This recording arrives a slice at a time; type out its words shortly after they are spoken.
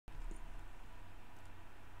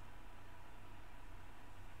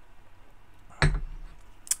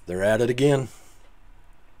They're at it again.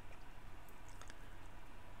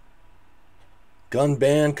 Gun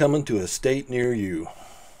ban coming to a state near you.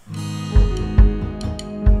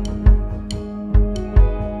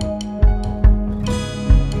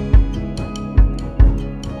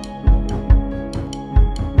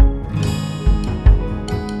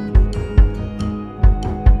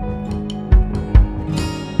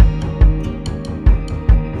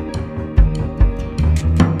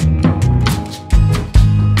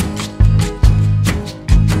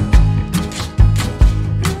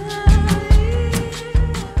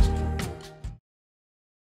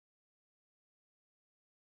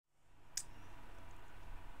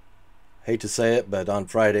 Hate to say it, but on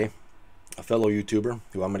Friday, a fellow YouTuber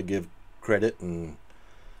who I'm going to give credit, and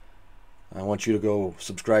I want you to go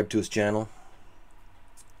subscribe to his channel.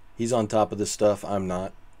 He's on top of this stuff. I'm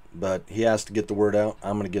not, but he has to get the word out.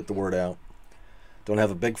 I'm going to get the word out. Don't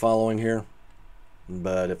have a big following here,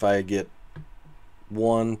 but if I get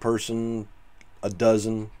one person, a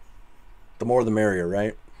dozen, the more the merrier,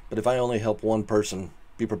 right? But if I only help one person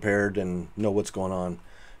be prepared and know what's going on,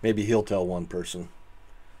 maybe he'll tell one person.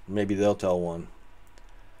 Maybe they'll tell one.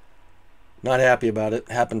 Not happy about it.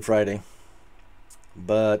 Happened Friday.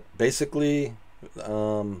 But basically,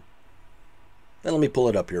 let me pull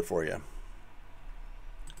it up here for you.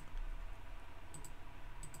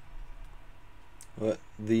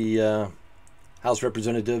 The House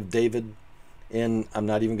Representative David, and I'm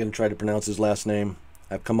not even going to try to pronounce his last name.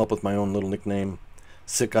 I've come up with my own little nickname,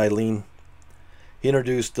 Sick Eileen. He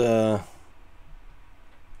introduced, and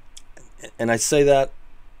I say that,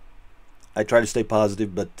 I try to stay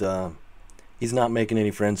positive, but he's not making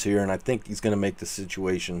any friends here, and I think he's going to make the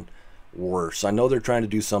situation worse. I know they're trying to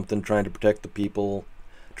do something, trying to protect the people,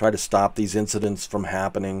 try to stop these incidents from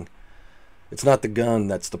happening. It's not the gun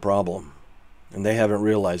that's the problem, and they haven't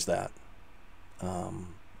realized that.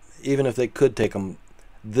 Even if they could take them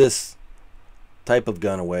this type of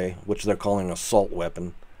gun away, which they're calling an assault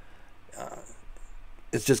weapon,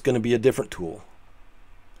 it's just going to be a different tool.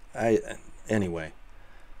 Anyway.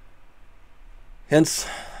 Hence,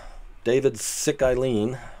 David Sick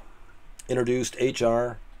Eileen introduced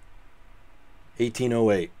H.R.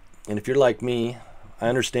 1808. And if you're like me, I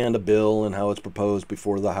understand a bill and how it's proposed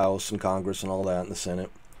before the House and Congress and all that in the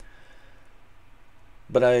Senate.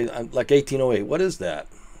 But I'm like 1808, what is that?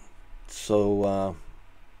 So,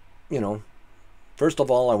 you know, first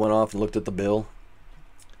of all, I went off and looked at the bill.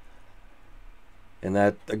 And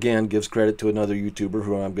that, again, gives credit to another YouTuber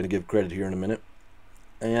who I'm going to give credit here in a minute.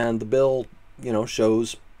 And the bill, you know,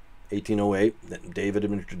 shows 1808 that David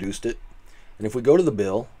had introduced it. And if we go to the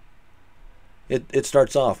bill, it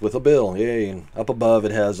starts off with a bill, yay, and up above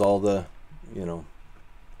it has all the, you know,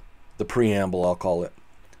 the preamble, I'll call it.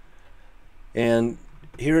 And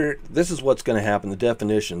here, this is what's going to happen, the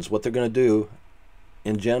definitions. What they're going to do,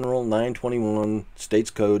 in general, 921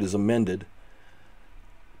 States Code is amended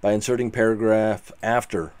by inserting paragraph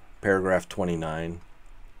after paragraph 29,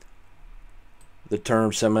 the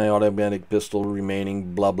term semi-automatic pistol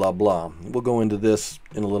remaining blah blah blah. We'll go into this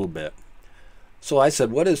in a little bit. So I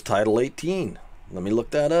said, what is Title 18? Let me look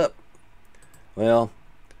that up. Well,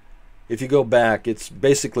 if you go back, it's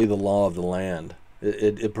basically the law of the land.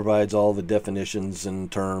 It provides all the definitions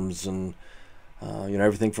and terms and you know,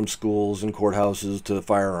 everything from schools and courthouses to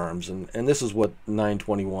firearms, and this is what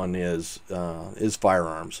 921 is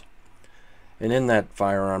firearms. And in that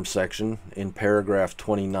firearms section, in paragraph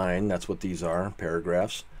 29, that's what these are,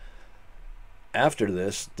 paragraphs. After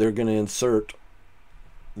this, they're going to insert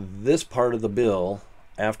this part of the bill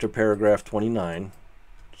after paragraph 29.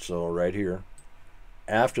 So right here,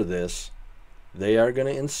 after this, they are going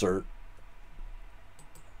to insert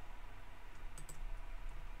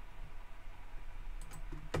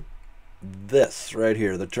this right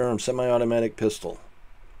here, the term semi-automatic pistol.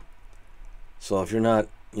 So if you're not,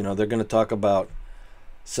 you know, they're going to talk about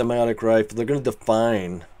semi-automatic rifle. They're going to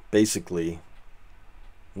define basically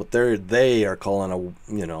what they are calling a,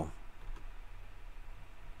 you know,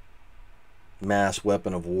 mass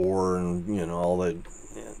weapon of war, and you know, all the,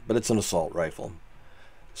 but it's an assault rifle.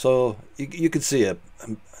 So you can see it.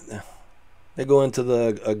 They go into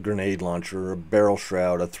a grenade launcher, a barrel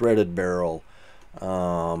shroud, a threaded barrel.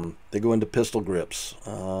 They go into pistol grips.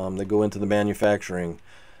 They go into the manufacturing.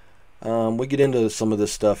 We get into some of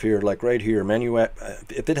this stuff here, like right here.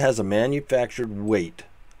 If it has a manufactured weight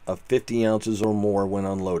of 50 ounces or more when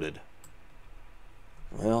unloaded.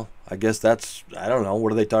 Well, I guess that's, I don't know,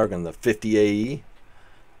 what are they targeting? The 50 AE?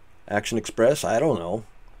 Action Express? I don't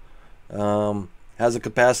know. Has a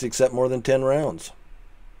capacity to accept more than 10 rounds.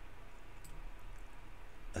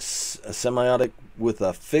 a semi-automatic with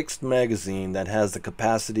a fixed magazine that has the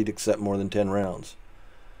capacity to accept more than 10 rounds.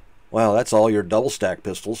 Wow, that's all your double stack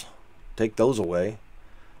pistols. Take those away.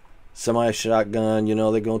 Semi-shotgun,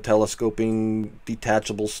 they go telescoping,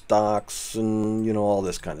 detachable stocks, and all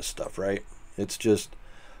this kind of stuff, right? It's just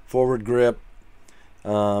forward grip.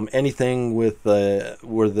 Anything with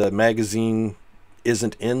where the magazine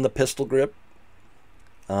isn't in the pistol grip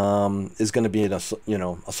is going to be an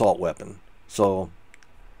assault weapon. So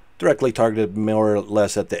directly targeted more or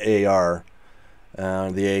less at the AR,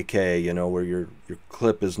 the AK, where your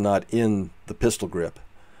clip is not in the pistol grip.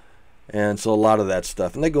 And so a lot of that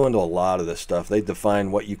stuff, and they go into a lot of this stuff. They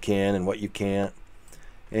define what you can and what you can't.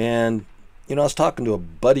 And I was talking to a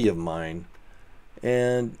buddy of mine,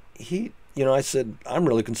 and he, I said, I'm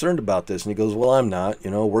really concerned about this. And he goes, well, I'm not.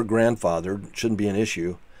 We're grandfathered. It shouldn't be an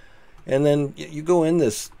issue. And then you go in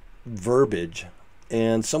this verbiage,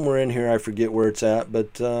 and somewhere in here, I forget where it's at,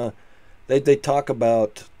 but they talk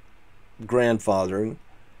about grandfathering,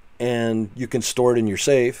 and you can store it in your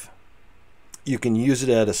safe. You can use it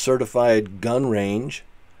at a certified gun range,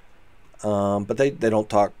 but they don't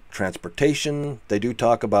talk transportation. They do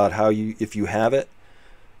talk about how if you have it,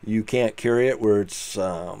 you can't carry it where it's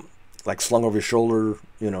like slung over your shoulder.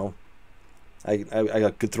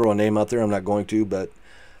 I could throw a name out there. I'm not going to, but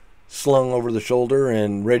slung over the shoulder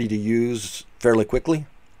and ready to use fairly quickly.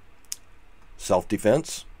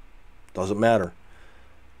 Self-defense, doesn't matter.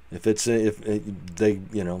 If they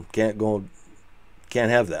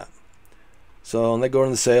can't have that. So, and they go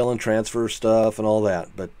in the sale and transfer stuff and all that.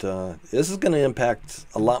 But this is going to impact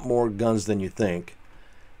a lot more guns than you think.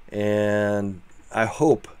 And I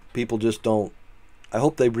hope people just don't, I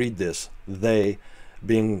hope they read this. They,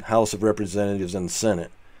 being House of Representatives and the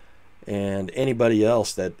Senate, and anybody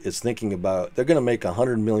else that is thinking about, they're going to make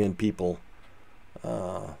 100 million people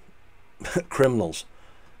criminals.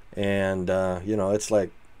 And, it's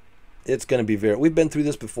like, it's going to be we've been through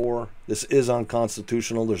this before. This is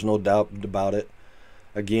unconstitutional. There's no doubt about it.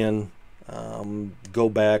 Again, go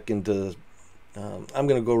back into, I'm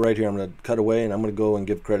going to go right here. I'm going to cut away, and I'm going to go and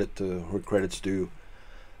give credit to where credit's due.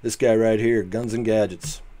 This guy right here, Guns and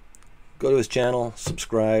Gadgets. Go to his channel,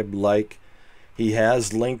 subscribe, like. He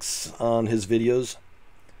has links on his videos.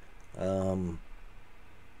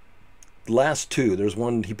 Last two, there's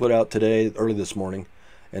one he put out today, early this morning,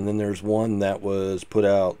 and then there's one that was put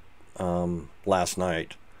out last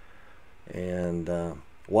night. And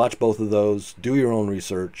watch both of those. Do your own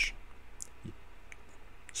research.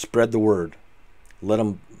 Spread the word. Let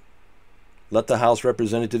the House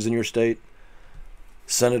representatives in your state,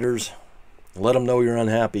 senators, let them know you're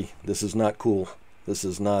unhappy. This is not cool. This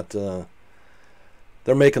is not.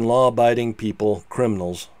 They're making law-abiding people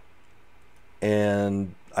criminals,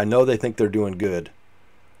 and I know they think they're doing good,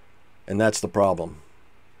 and that's the problem.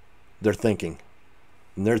 They're thinking.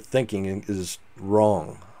 And their thinking is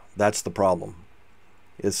wrong. That's the problem.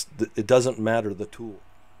 It doesn't matter the tool.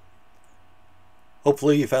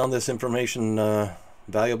 Hopefully you found this information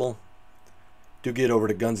valuable. Do get over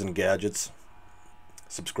to Guns and Gadgets.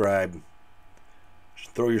 Subscribe.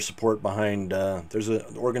 Throw your support behind. There's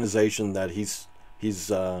an organization that he's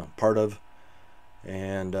part of,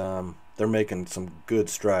 and they're making some good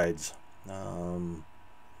strides. Not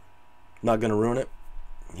going to ruin it.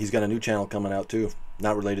 He's got a new channel coming out too,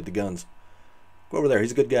 not related to guns. Go over there.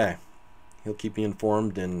 He's a good guy. He'll keep you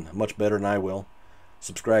informed and much better than I will.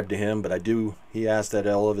 Subscribe to him, but he asked that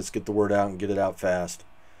all of us get the word out and get it out fast.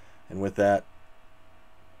 And with that,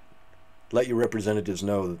 let your representatives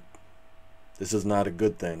know that this is not a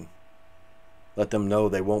good thing. Let them know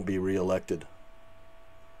they won't be reelected.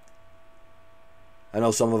 I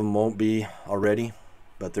know some of them won't be already,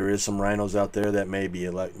 but there is some rhinos out there that may be,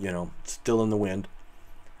 still in the wind.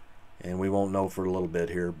 And we won't know for a little bit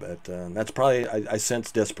here, but that's probably, I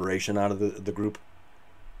sense desperation out of the group.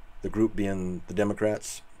 The group being the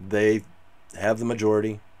Democrats. They have the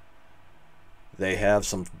majority. They have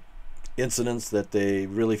some incidents that they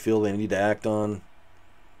really feel they need to act on.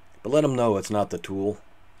 But let them know it's not the tool.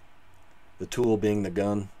 The tool being the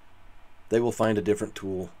gun. They will find a different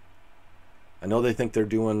tool. I know they think they're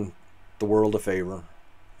doing the world a favor,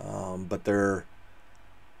 but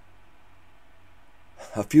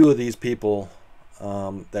a few of these people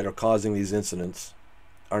that are causing these incidents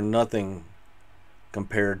are nothing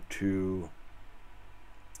compared to,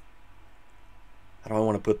 how do I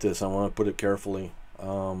want to put this? I want to put it carefully.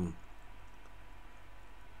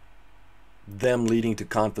 Them leading to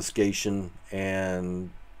confiscation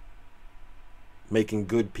and making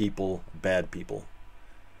good people bad people.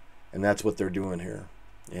 And that's what they're doing here.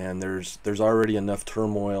 And there's already enough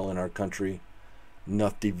turmoil in our country,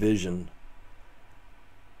 enough division,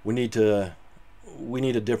 We need a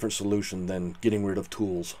different solution than getting rid of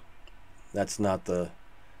tools. That's not the,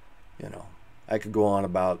 I could go on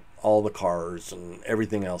about all the cars and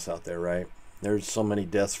everything else out there, right? There's so many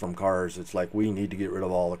deaths from cars. It's like we need to get rid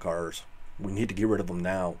of all the cars. We need to get rid of them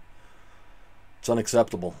now. It's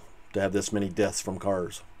unacceptable to have this many deaths from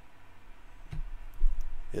cars.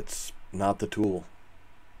 It's not the tool.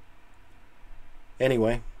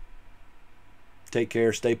 Anyway, take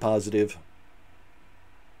care, stay positive,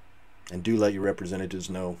 and do let your representatives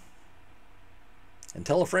know. And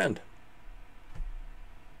tell a friend.